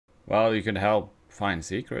Well, you can help find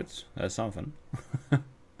secrets. That's something.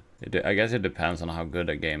 I guess it depends on how good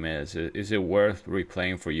a game is. Is it worth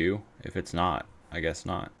replaying for you? If it's not, I guess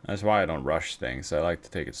not. That's why I don't rush things. I like to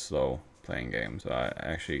take it slow playing games. So I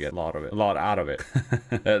actually get a lot out of it.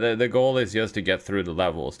 The goal is just to get through the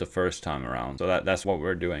levels the first time around. So that's what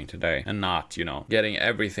we're doing today. And not, you know, getting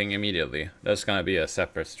everything immediately. That's gonna be a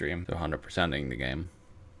separate stream to 100%ing the game.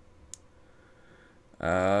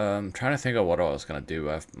 I'm trying to think of what I was gonna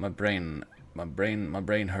do. My brain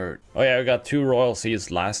hurt. Oh yeah, we got 2 royal seeds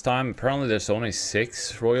last time. Apparently there's only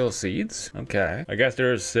 6 royal seeds. Okay. I guess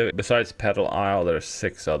there's, besides Petal Isle, there's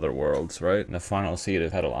 6 other worlds, right? And the final seed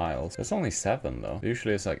is Petal Isles. There's only 7 though.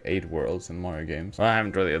 Usually it's like 8 worlds in Mario games. Well, I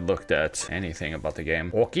haven't really looked at anything about the game.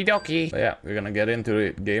 Okie dokie. But yeah, we're gonna get into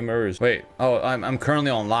it. Gamers. Wait. Oh, I'm currently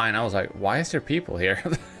online. I was like, why is there people here?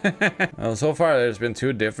 Well, so far there's been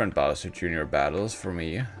 2 different Bowser Jr. battles for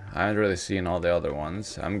me. I haven't really seen all the other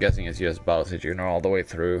ones. I'm guessing it's just Bowser Jr. all the way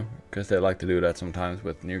through, because they like to do that sometimes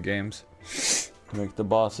with new games. Make the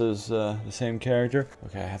bosses the same character.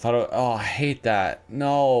 Okay, I thought, oh, I hate that.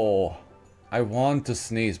 No, I want to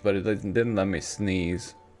sneeze, but it didn't let me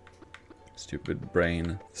sneeze. Stupid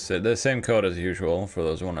brain. So the same code as usual for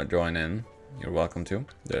those who want to join in. You're welcome to.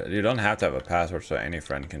 You don't have to have a password so any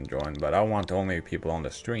friend can join, but I want only people on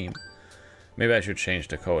the stream. Maybe I should change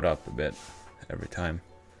the code up a bit every time.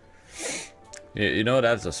 You know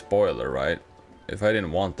that's a spoiler, right? If I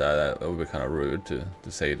didn't want that, that would be kind of rude to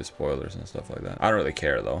say the spoilers and stuff like that. I don't really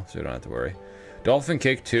care though, so you don't have to worry. Dolphin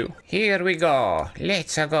Kick 2. Here we go.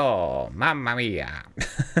 Let's go. Mamma mia.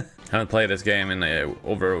 I haven't played this game in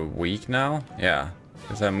over a week now. Yeah.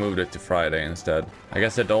 Because I moved it to Friday instead. I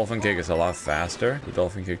guess the Dolphin Kick is a lot faster. The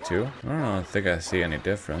Dolphin Kick 2. I don't know, I think I see any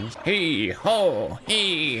difference. Hee ho!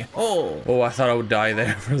 Hee ho! Oh, I thought I would die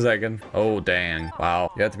there for a second. Oh, dang.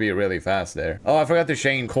 Wow. You have to be really fast there. Oh, I forgot to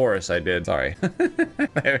change chorus. I did. Sorry.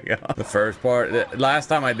 There we go. The first part. Last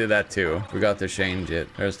time I did that too. Forgot to change it.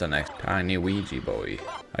 There's the next tiny Ouija boy.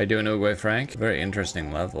 I do know Uruguay Frank. Very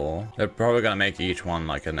interesting level. They're probably gonna make each one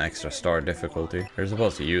like an extra star difficulty. You're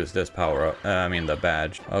supposed to use this power up. I mean the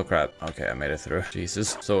badge. Oh crap. Okay, I made it through.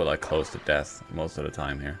 Jesus. So like close to death most of the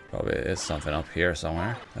time here. Probably is something up here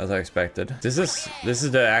somewhere, as I expected. This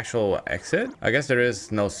is the actual exit? I guess there is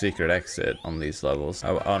no secret exit on these levels.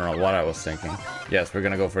 I don't know what I was thinking. Yes, we're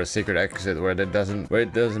gonna go for a secret exit where it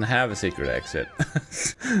doesn't have a secret exit.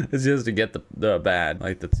 It's just to get the badge,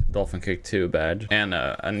 like the Dolphin Kick 2 badge, and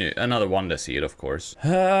another Wonder Seed, of course.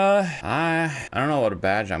 I don't know what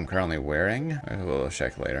badge I'm currently wearing. We'll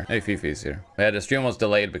check later. Hey, Fifi's here. Yeah, the stream was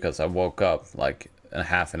delayed because I woke up like a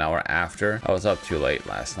half an hour after. I was up too late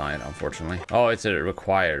last night, unfortunately. Oh, it's a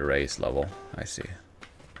required race level. I see.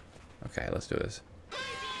 Okay, let's do this.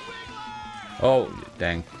 Oh,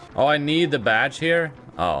 dang. Oh, I need the badge here?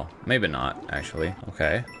 Oh, maybe not, actually.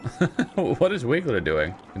 Okay. What is Wiggler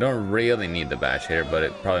doing? You don't really need the badge here, but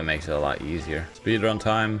it probably makes it a lot easier. Speedrun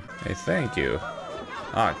time. Hey, thank you.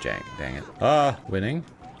 Oh, dang it. Winning?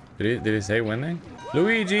 Did he say winning?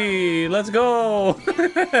 Luigi, let's go!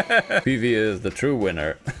 PV is the true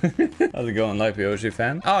winner. How's it going, Life Yoshi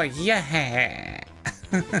fan? Oh, yeah!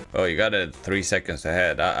 Oh, you got it 3 seconds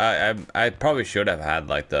ahead. I probably should have had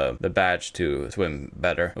like the badge to swim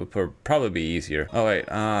better. It would probably be easier. Oh wait,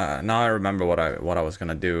 now I remember what I was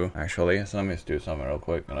gonna do actually. So let me just do something real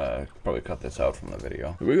quick. I'm gonna probably cut this out from the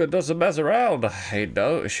video. We doesn't mess around.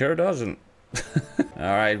 It sure doesn't.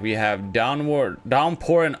 All right, we have Downpour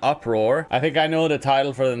and Uproar. I think I know the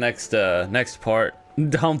title for the next part.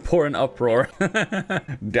 Downpour and Uproar.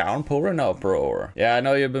 Downpour and Uproar. Yeah, I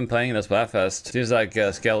know you've been playing the Splatfest. Seems like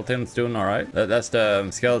Skeleton's doing alright. That's the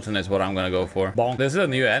Skeleton is what I'm gonna go for. Bonk. This is a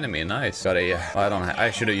new enemy. Nice. Got a. I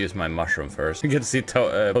should have used my mushroom first. You can see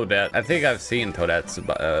Toadette. I think I've seen Toadette's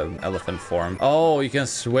elephant form. Oh, you can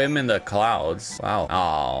swim in the clouds. Wow.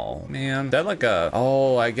 Oh man. Is that like a?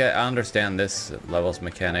 Oh, I understand this level's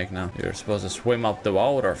mechanic now. You're supposed to swim up the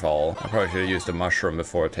waterfall. I probably should have used a mushroom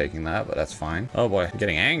before taking that, but that's fine. Oh boy. I'm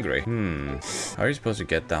getting angry. How are you supposed to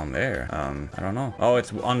get down there? I don't know. Oh,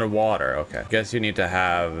 it's underwater. Okay. Guess you need to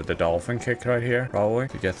have the Dolphin Kick right here, probably,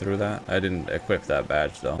 to get through that. I didn't equip that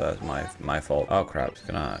badge, though. That's my fault. Oh, crap. Just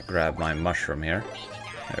gonna grab my mushroom here.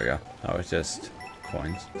 There we go. Oh, it's just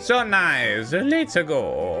coins. So nice. Let's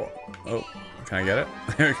go. Oh, can I get it?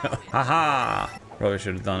 There we go. Haha. Probably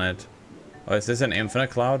should have done it. Oh, is this an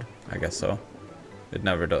infinite cloud? I guess so. It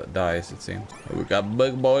never dies, it seems. We got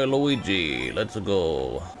Big Boy Luigi. Let's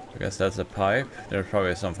go. I guess that's a pipe. There's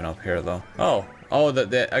probably something up here, though. Oh,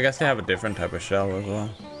 I guess they have a different type of shell as well.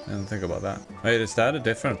 I didn't think about that. Wait, is that a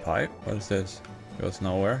different pipe? What is this? It goes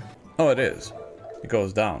nowhere. Oh, it is. It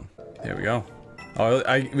goes down. Here we go. Oh,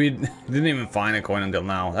 we didn't even find a coin until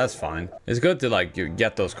now. That's fine. It's good to like you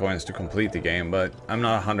get those coins to complete the game, but I'm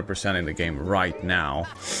not 100% in the game right now.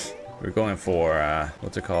 We're going for,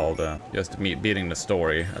 what's it called? Just beating the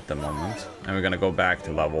story at the moment. And we're gonna go back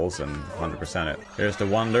to levels and 100% it. Here's the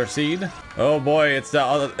Wonder Seed. Oh boy, it's the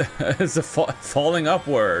other, it's the falling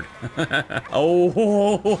upward.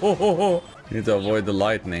 Oh, need to avoid the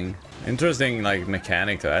lightning. Interesting, like,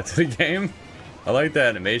 mechanic to add to the game. I like the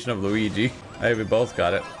animation of Luigi. Hey, we both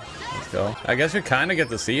got it. Let's go. I guess we kind of get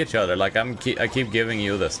to see each other. Like, I keep giving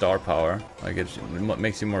you the star power. Like, it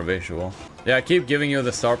makes you more visual. Yeah, I keep giving you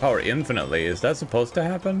the star power infinitely. Is that supposed to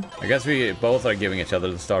happen? I guess we both are giving each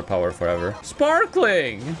other the star power forever.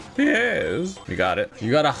 Sparkling! Yes. You got it.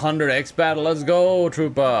 You got 100 X battle. Let's go,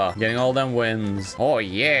 Troopa. Getting all them wins. Oh,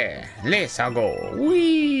 yeah. Let's go.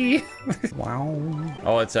 Whee! Wow.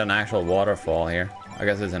 Oh, it's an actual waterfall here. I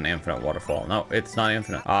guess it's an infinite waterfall. No, it's not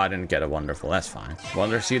infinite. Oh, I didn't get a wonderful. That's fine.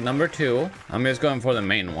 Wonder Seed number 2. I'm just going for the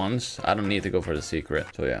main ones. I don't need to go for the secret.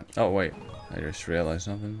 So yeah. Oh, wait. I just realized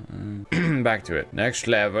something. Back to it. Next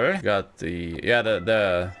level. Got the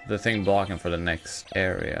the thing blocking for the next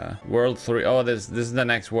area. World 3. Oh, this is the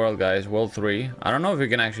next world, guys. World 3. I don't know if we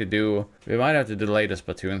can actually do. We might have to delay the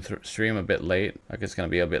Splatoon stream a bit late. Like it's gonna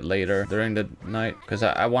be a bit later during the night, because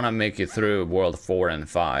I want to make it through World 4 and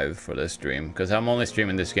 5 for this stream, because I'm only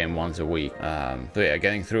streaming this game once a week. So yeah,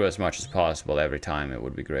 getting through as much as possible every time, it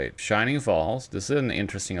would be great. Shining Falls. This is an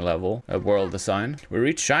interesting level of world design. We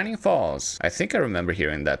reach Shining Falls. I think I remember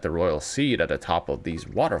hearing that the royal seed at the top of these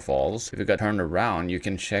waterfalls, if you get turned around, you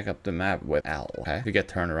can check up the map with L. Okay, if you get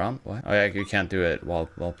turned around, what? Oh yeah, you can't do it while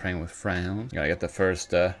playing with friends. You gotta get the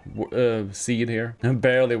first seed here. I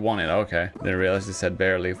barely won it. Okay, didn't realize it said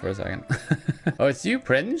barely for a second. Oh, it's you,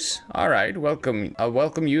 Prince. All right, welcome. I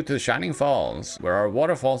welcome you to Shining Falls, where our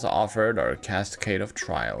waterfalls are offered our cascade of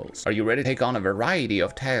trials. Are you ready to take on a variety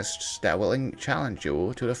of tests that will challenge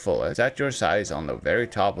you to the fullest? Set your sights on the very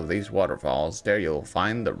top of these waterfalls. There you'll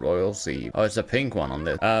find the royal seed. Oh, it's a pink one on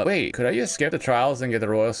this. Wait, could I just skip the trials and get the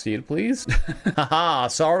royal seed, please? Haha,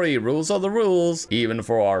 sorry, rules are the rules. Even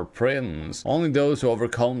for our prince. Only those who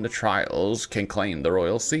overcome the trials can claim the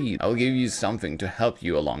royal seed. I'll give you something to help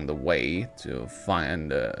you along the way to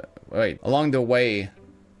find, along the way,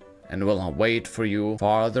 and will wait for you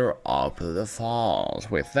farther up the falls.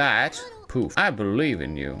 With that, poof, I believe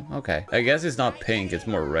in you. Okay, I guess it's not pink, it's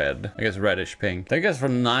more red. I guess reddish pink. Thank you guys for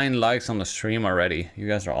 9 likes on the stream already. You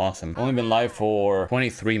guys are awesome. Only been live for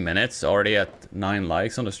 23 minutes, already at 9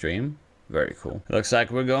 likes on the stream. Very cool. Looks like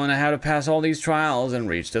we're going to have to pass all these trials and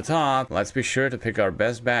reach the top. Let's be sure to pick our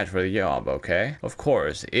best badge for the job, okay? Of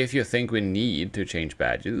course, if you think we need to change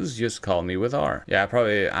badges, just call me with R. Yeah,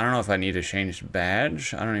 probably, I don't know if I need to change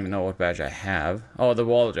badge. I don't even know what badge I have. Oh, the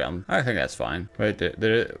wall jump. I think that's fine. Wait,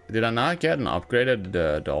 did I not get an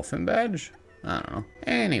upgraded dolphin badge? I don't know.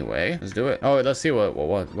 Anyway, let's do it. Oh, let's see what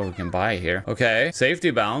we can buy here. Okay,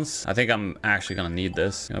 safety bounce. I think I'm actually gonna need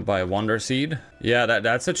this. Gonna buy a Wonder Seed. Yeah,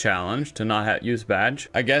 that's a challenge to not use badge.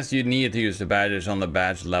 I guess you need to use the badges on the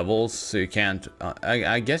badge levels, so you can't.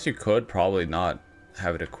 I guess you could probably not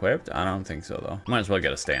have it equipped. I don't think so though. Might as well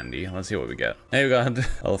get a standee. Let's see what we get. Hey, we got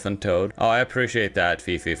Elephant Toad. Oh, I appreciate that,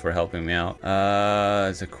 Fifi, for helping me out.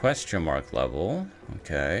 It's a question mark level.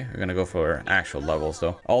 Okay, we're gonna go for actual levels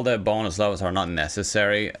though. All the bonus levels are not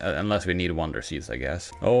necessary unless we need Wonder Seeds, I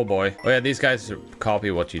guess. Oh boy. Oh yeah, these guys copy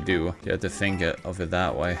what you do. You have to think of it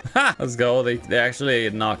that way. Ha! Let's go. They actually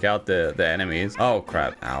knock out the enemies. Oh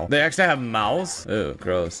crap. Ow. They actually have mouths. Ew,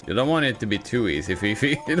 gross. You don't want it to be too easy,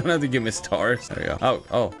 Fifi. You don't have to give me stars. There you go.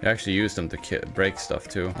 Oh, you actually use them to break stuff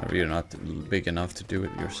too. You're not big enough to do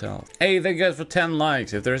it yourself. Hey, thank you guys for 10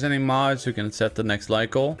 likes. If there's any mods who can set the next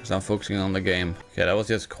like goal, because I'm focusing on the game. Okay, that was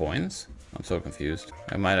just coins. I'm so confused.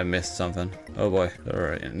 I might have missed something. Oh boy,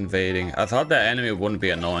 they're invading. I thought that enemy wouldn't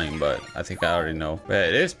be annoying, but I think I already know. But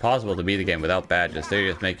it is possible to beat the game without badges. They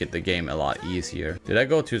just make it the game a lot easier. Did I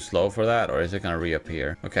go too slow for that, or is it gonna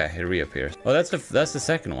reappear? Okay, it reappears. Oh, that's the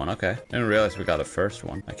second one. Okay, didn't realize we got the first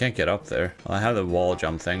one. I can't get up there. Well, I have the wall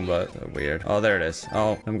jump thing, but weird. Oh, there it is.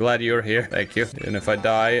 Oh, I'm glad you're here. Thank you. And if I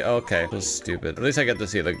die, okay, that's stupid. At least I get to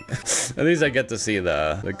see the. At least I get to see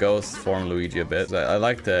the ghost form Luigi a bit. I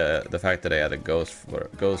like the fact that they had a ghost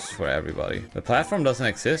for everybody. The platform doesn't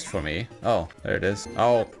exist for me. Oh, there it is.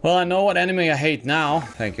 Oh, well, I know what enemy I hate now.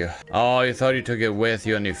 Thank you. Oh, you thought you took it with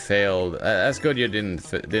you and you failed. That's good you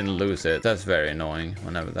didn't lose it. That's very annoying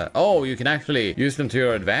whenever that. Oh, you can actually use them to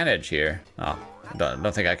your advantage here. Oh, I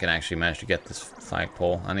don't think I can actually manage to get this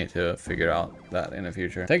flagpole. I need to figure out that in the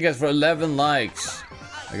future. Thank you guys for 11 likes.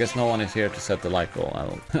 I guess no one is here to set the like goal. I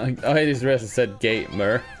don't. Oh, I just realized it said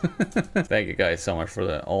gamer. Thank you guys so much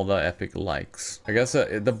for all the epic likes. I guess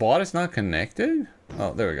the bot is not connected.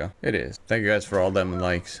 Oh, there we go. It is. Thank you guys for all them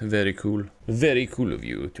likes. Very cool. Very cool of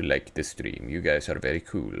you to like the stream. You guys are very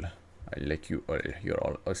cool. I like you all. You're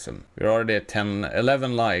all awesome. We're already at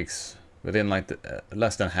 11 likes. Within like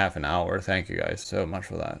less than half an hour. Thank you guys so much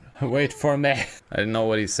for that. Wait for me. I didn't know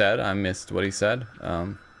what he said. I missed what he said.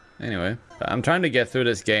 Anyway, I'm trying to get through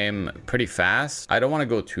this game pretty fast. I don't want to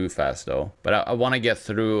go too fast though, but I want to get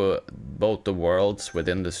through both the worlds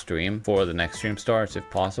within the stream before the next stream starts if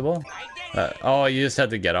possible. Oh, you just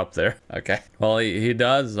had to get up there. Okay. Well, he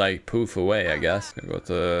does like poof away, I guess. Go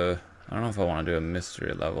to... I don't know if I want to do a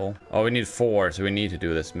mystery level. Oh, we need 4, so we need to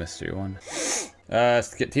do this mystery one.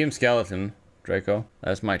 Team Skeleton, Draco.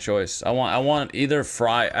 That's my choice. I want either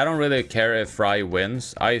Fry. I don't really care if Fry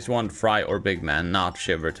wins. I just want Fry or Big Man, not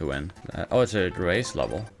Shiver to win. Oh, it's a race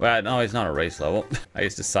level. Well, no, it's not a race level. I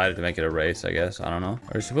just decided to make it a race, I guess. I don't know.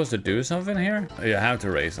 Are you supposed to do something here? You have to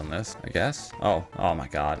race on this, I guess. Oh my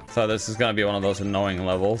god. So this is gonna be one of those annoying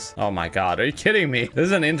levels. Oh my god, are you kidding me? This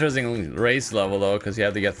is an interesting race level though, because you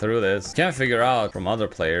have to get through this. Can't figure out from other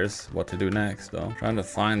players what to do next though. Trying to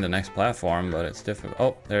find the next platform, but it's difficult.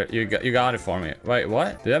 Oh, there, you got it for me. Wait,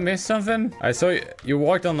 what? Did I miss something? I saw you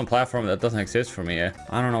walked on the platform that doesn't exist for me.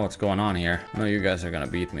 I don't know what's going on here. I know you guys are gonna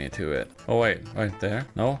beat me to it. Oh wait, right there?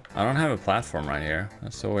 No, I don't have a platform right here.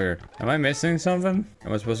 That's so weird. Am I missing something?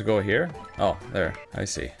 Am I supposed to go here? Oh, there. I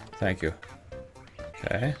see. Thank you.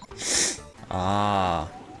 Okay. Ah.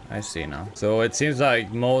 I see now. So it seems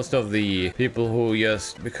like most of the people who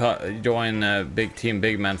just join Big Team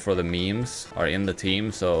Big Man for the memes are in the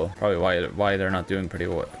team, so probably why they're not doing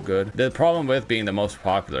pretty good. The problem with being the most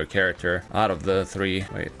popular character out of the 3...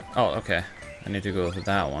 Wait. Oh, okay. I need to go to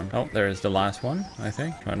that one. Oh, there's the last one, I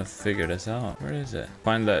think. Trying to figure this out. Where is it?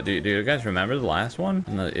 Find the... Do you guys remember the last one?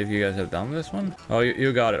 And if you guys have done this one? Oh,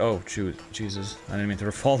 you got it. Oh, shoot. Jesus. I didn't mean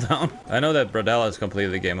to fall down. I know that Bradella has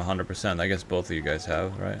completed the game 100%. I guess both of you guys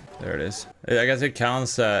have, right? There it is. I guess it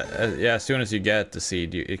counts... yeah, as soon as you get the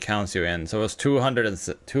seed, it counts you in. So it was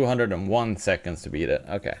 201 seconds to beat it.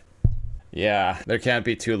 Okay. Yeah, there can't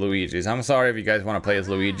be 2 Luigis. I'm sorry if you guys want to play as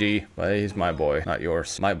Luigi, but he's my boy, not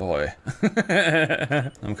yours. My boy.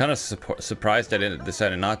 I'm kind of surprised I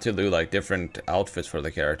decided not to do like different outfits for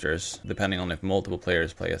the characters, depending on if multiple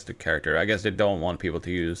players play as the character. I guess they don't want people to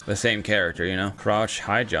use the same character, you know? Crouch,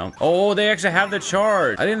 high jump. Oh, they actually have the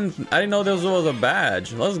charge. I didn't know this was a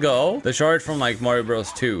badge. Let's go. The charge from like Mario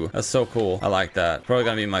Bros 2. That's so cool. I like that. Probably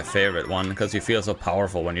gonna be my favorite one because you feel so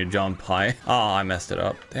powerful when you jump high. Oh, I messed it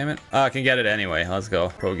up. Damn it. I can get it anyway. Let's go.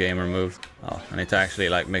 Pro gamer move. Oh, I need to actually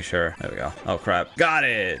like make sure. There we go. Oh crap. Got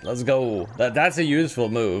it. Let's go. That's a useful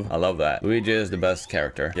move. I love that. Luigi is the best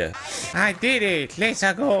character. Yeah. I did it. Let's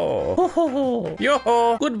go.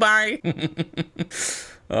 Yo. Goodbye.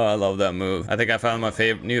 Oh, I love that move. I think I found my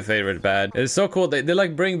new favorite badge. It's so cool. They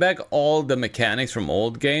like bring back all the mechanics from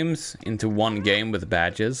old games into one game with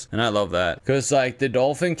badges. And I love that. Because like the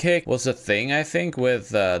dolphin kick was a thing, I think,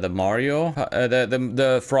 with the Mario.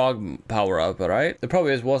 The frog power-up, right? There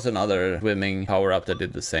probably was another swimming power-up that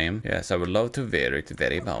did the same. Yes, I would love to wear it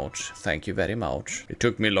very much. Thank you very much. It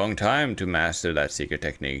took me a long time to master that secret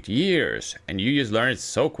technique. Years. And you just learn it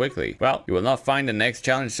so quickly. Well, you will not find the next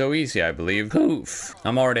challenge so easy, I believe. Poof.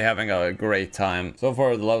 I'm already having a great time. So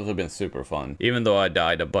far, the levels have been super fun. Even though I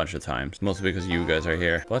died a bunch of times. Mostly because you guys are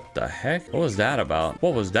here. What the heck? What was that about?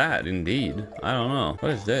 What was that, indeed? I don't know.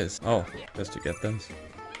 What is this? Oh, just to get this.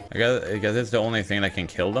 I guess it's the only thing that can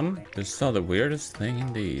kill them. This is the weirdest thing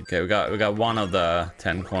indeed. Okay, we got one of the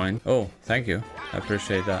 10 coins. Oh, thank you. I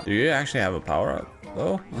appreciate that. Do you actually have a power-up?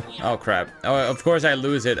 Oh? Oh, crap. Oh, of course I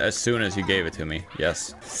lose it as soon as you gave it to me.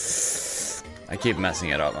 Yes. I keep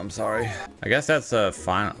messing it up. I'm sorry. I guess that's a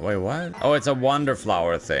final... Wait, what? Oh, it's a Wonder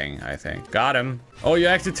Flower thing, I think. Got him. Oh, you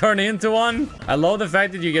actually turn into one? I love the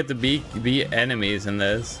fact that you get to be enemies in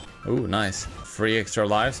this. Ooh, nice. Free extra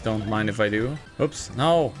lives. Don't mind if I do. Oops.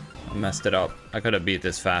 No. I messed it up. I could have beat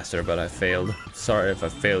this faster, but I failed. Sorry if I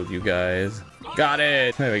failed you guys. Got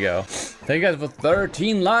it. There we go. Thank you guys for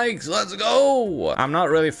 13 likes. Let's go. I'm not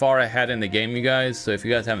really far ahead in the game, you guys. So if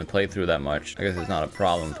you guys haven't played through that much, I guess it's not a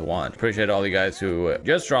problem to watch. Appreciate all you guys who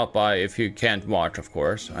just dropped by. If you can't watch, of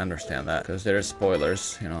course, I understand that because there's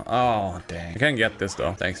spoilers, you know. Oh, dang. I can't get this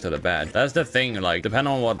though, thanks to the badge. That's the thing. Like,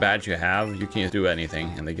 depending on what badge you have, you can do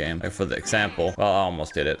anything in the game. Like for the example, well, I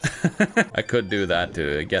almost did it. I could do that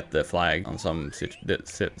to get the flag on some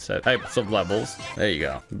types of levels. There you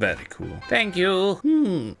go. Very cool. Thank you.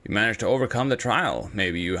 You managed to overcome the trial.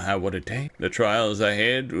 Maybe you have what it takes. The trials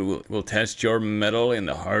ahead will test your mettle in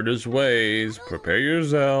the hardest ways. Prepare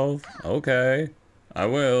yourself. Okay, I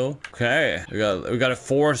will. Okay, we got a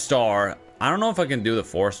 4-star. I don't know if I can do the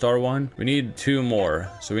 4-star one. We need 2 more,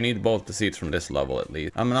 so we need both the seats from this level at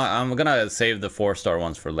least. I'm gonna save the 4-star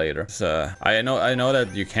ones for later. So, I know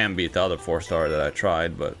that you can beat the other 4-star that I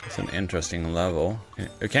tried, but it's an interesting level.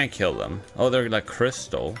 You can't kill them. Oh, they're like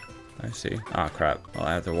crystal. I see. Ah, crap. Well,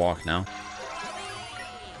 I have to walk now.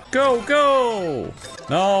 Go, go!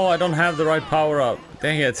 No, I don't have the right power up.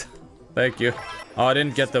 Dang it. Thank you. Oh, I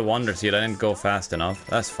didn't get the wonder seed. I didn't go fast enough.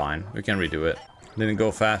 That's fine. We can redo it. Didn't go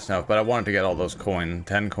fast enough, but I wanted to get all those 10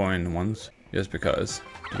 coin ones, just because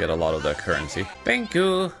you get a lot of the currency. Thank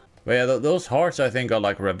you. But yeah, those hearts I think are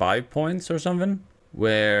like revive points or something,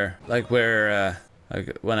 where like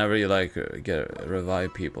whenever you get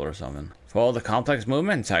revive people or something. For all the complex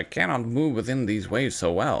movements, I cannot move within these waves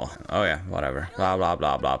so well. Oh yeah, whatever. Blah blah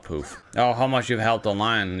blah blah poof. Oh, how much you've helped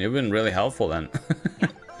online? You've been really helpful then.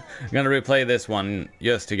 I'm gonna replay this one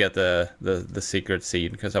just to get the secret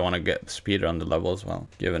seed, because I want to get speed on the level as well.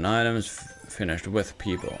 Given items finished with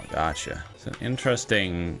people. Gotcha. It's an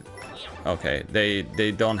interesting. Okay,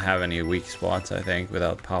 they don't have any weak spots, I think,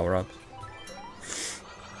 without power-ups.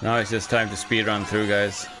 Now it's just time to speed run through,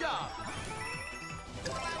 guys.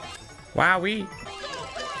 Wowee!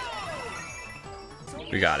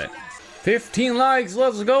 We got it. 15 likes.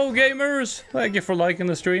 Let's go, gamers! Thank you for liking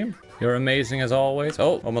the stream. You're amazing as always.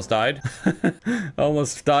 Oh, almost died.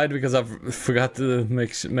 Almost died because I forgot to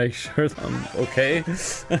make sure I'm okay.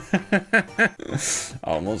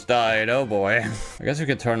 Almost died. Oh boy. I guess we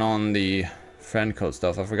could turn on the friend code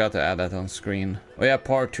stuff. I forgot to add that on screen. Oh yeah,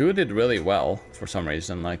 part 2 did really well for some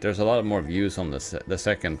reason. Like, there's a lot more views on the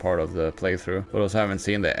second part of the playthrough. But I also haven't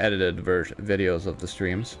seen the edited videos of the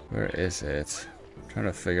streams. Where is it? Trying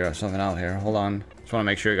to figure out something out here. Hold on. Just want to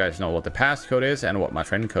make sure you guys know what the passcode is and what my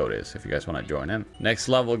friend code is if you guys want to join in. Next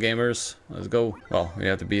level, gamers. Let's go. Well, we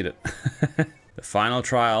have to beat it. The final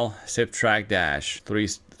trial, Sip Track Dash,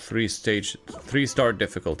 3-star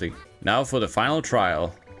difficulty. Now for the final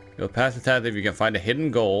trial, you'll pass the test if you can find a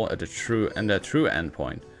hidden goal at the true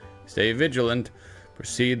endpoint. Stay vigilant.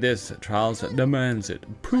 Proceed. This trial demands it.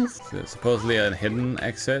 Poof. So supposedly a hidden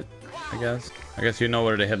exit, I guess. I guess you know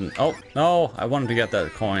where the hidden. Oh no! I wanted to get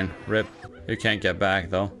that coin. Rip. You can't get back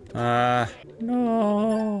though.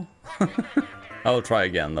 No. I'll try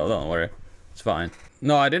again though. Don't worry. It's fine.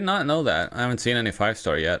 No, I did not know that. I haven't seen any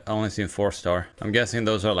 5-star yet. I only seen 4-star. I'm guessing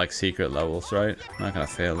those are like secret levels, right? I'm not gonna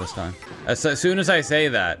fail this time. As soon as I say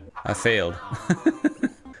that, I failed.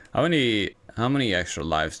 How many extra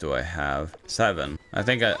lives do I have? 7. I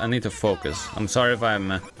think I need to focus. I'm sorry if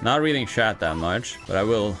I'm not reading chat that much, but I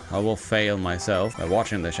will fail myself by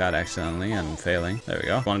watching the chat accidentally and failing. There we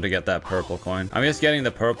go. Wanted to get that purple coin. I'm just getting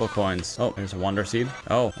the purple coins. Oh, there's a wonder seed.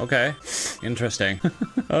 Oh, okay. Interesting.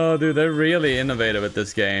 Oh, dude, they're really innovative with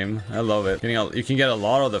this game. I love it. You can get a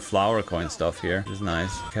lot of the flower coin stuff here, which is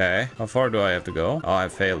nice. Okay. How far do I have to go? Oh, I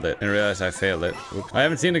failed it. Didn't realize I failed it. Oops. I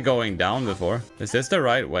haven't seen it going down before. Is this the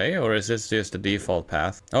right way, or is this just the default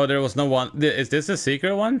path? Oh, there was no one. Is this a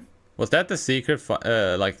secret one? Was that the secret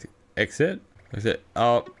like exit? Is it?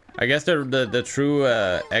 Oh, I guess the true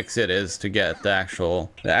exit is to get the actual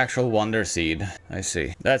wonder seed. I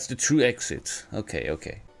see. That's the true exit.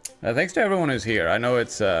 Okay. Thanks to everyone who's here. I know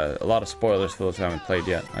it's a lot of spoilers for those who haven't played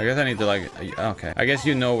yet. I guess I need to like. Okay. I guess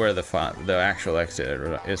you know where the actual exit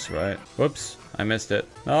is, right? Whoops. I missed it.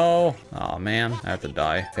 No. Oh man, I have to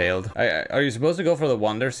die. Failed. Are you supposed to go for the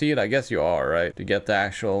wonder seed? I guess you are, right? To get the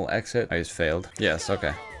actual exit. I just failed. Yes.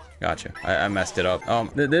 Okay. Gotcha. I messed it up.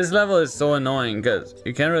 This level is so annoying because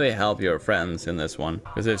you can't really help your friends in this one.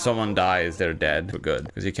 Because if someone dies, they're dead for good.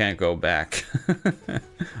 Because you can't go back.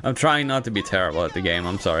 I'm trying not to be terrible at the game.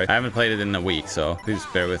 I'm sorry. I haven't played it in a week, so please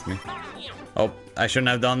bear with me. Oh, I shouldn't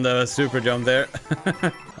have done the super jump there.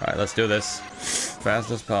 Alright, let's do this.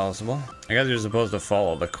 Fast as possible. I guess you're supposed to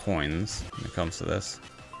follow the coins when it comes to this.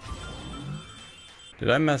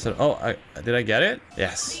 Did I mess it? Oh, did I get it?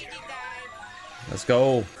 Yes. Let's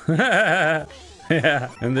go. Yeah,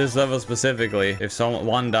 in this level specifically, if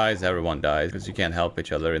one dies, everyone dies, because you can't help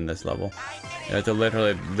each other in this level. You have to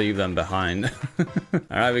literally leave them behind.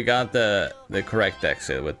 Alright, we got the correct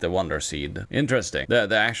exit with the wonder seed. Interesting.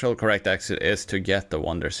 The actual correct exit is to get the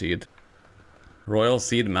wonder seed. Royal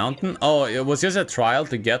Seed Mountain? Oh, it was just a trial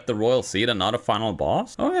to get the Royal Seed and not a final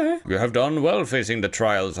boss? Okay. You have done well facing the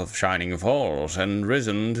trials of Shining Falls and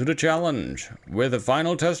risen to the challenge. With the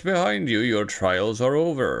final test behind you, your trials are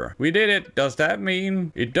over. We did it. Does that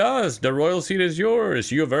mean? It does. The Royal Seed is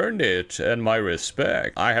yours. You've earned it. And my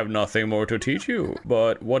respect. I have nothing more to teach you.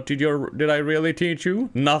 But what did I really teach you?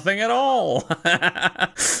 Nothing at all.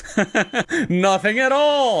 Nothing at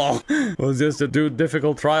all. It was just to do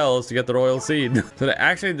difficult trials to get the Royal Seed. So they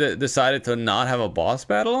actually decided to not have a boss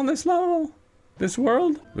battle on this level? This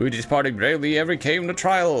world? Luigi's party bravely ever came to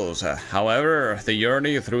trials. However, the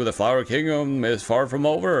journey through the Flower Kingdom is far from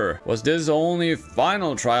over. Was this only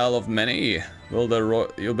final trial of many? Will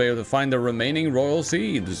you'll be able to find the remaining Royal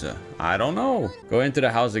Seeds? I don't know. Go into the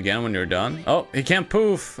house again when you're done. Oh, he can't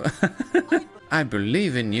poof. I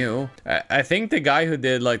believe in you. I think the guy who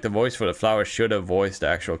did like the voice for the flowers should have voiced the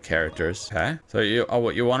actual characters. Okay. So you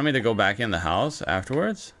wanted me to go back in the house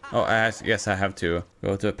afterwards? Oh, I guess I have to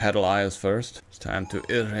go to Petal Isles first. It's time to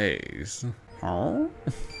erase. Huh?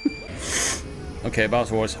 Okay,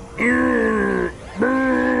 Bowser voice.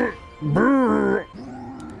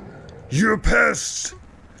 You pests!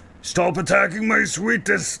 Stop attacking my sweet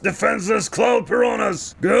defenseless cloud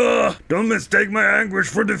piranhas! Gah! Don't mistake my anguish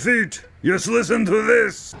for defeat! Just listen to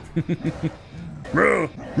this!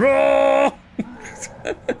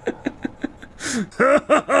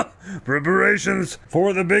 Preparations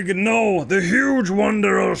for the big the huge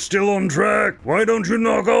wonder are still on track. Why don't you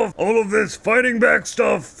knock off all of this fighting back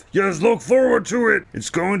stuff? Just look forward to it.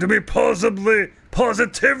 It's going to be positively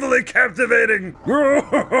captivating.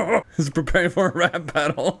 He's preparing for a rap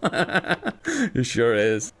battle. He sure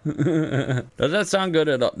is. Does that sound good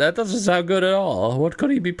at all? That doesn't sound good at all. What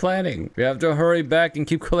could he be planning? We have to hurry back and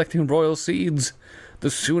keep collecting Royal Seeds. The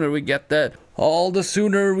sooner we get that, all the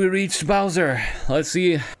sooner we reach Bowser. Let's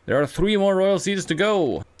see. There are 3 more Royal Seeds to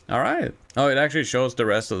go. All right. Oh, it actually shows the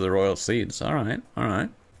rest of the Royal Seeds. All right. All right.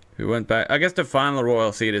 We went back. I guess the final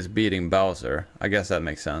Royal Seed is beating Bowser. I guess that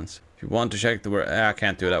makes sense. If you want to check the I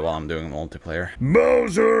can't do that while I'm doing multiplayer.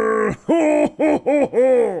 Bowser! Ho, ho, ho,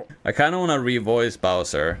 ho. I kind of want to revoice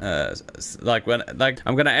Bowser.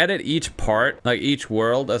 I'm gonna edit each part, like each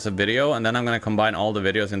world as a video, and then I'm gonna combine all the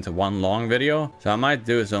videos into one long video. So I might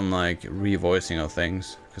do some like revoicing of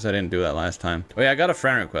things, because I didn't do that last time. Oh yeah, I got a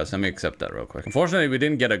friend request. Let me accept that real quick. Unfortunately, we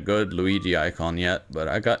didn't get a good Luigi icon yet, but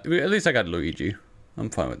at least I got Luigi. I'm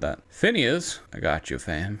fine with that. Phineas, I got you,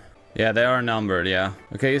 fam. Yeah, they are numbered, yeah.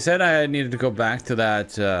 Okay, you said I needed to go back to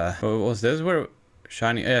that, what was this? Where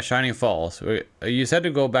Shining Falls. You said to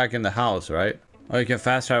go back in the house, right? Oh, you can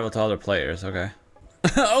fast travel to other players, okay.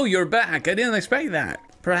 Oh, you're back! I didn't expect that.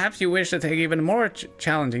 Perhaps you wish to take even more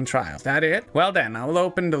challenging trials. That it? Well then, I will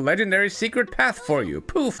open the legendary secret path for you.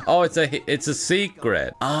 Poof! Oh, it's a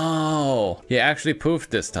secret. Oh, he actually poofed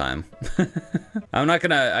this time. I'm not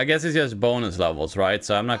gonna, I guess it's just bonus levels, right?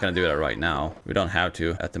 So I'm not gonna do that right now. We don't have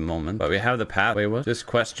to at the moment, but we have the path. Wait, what? This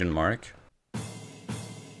question mark.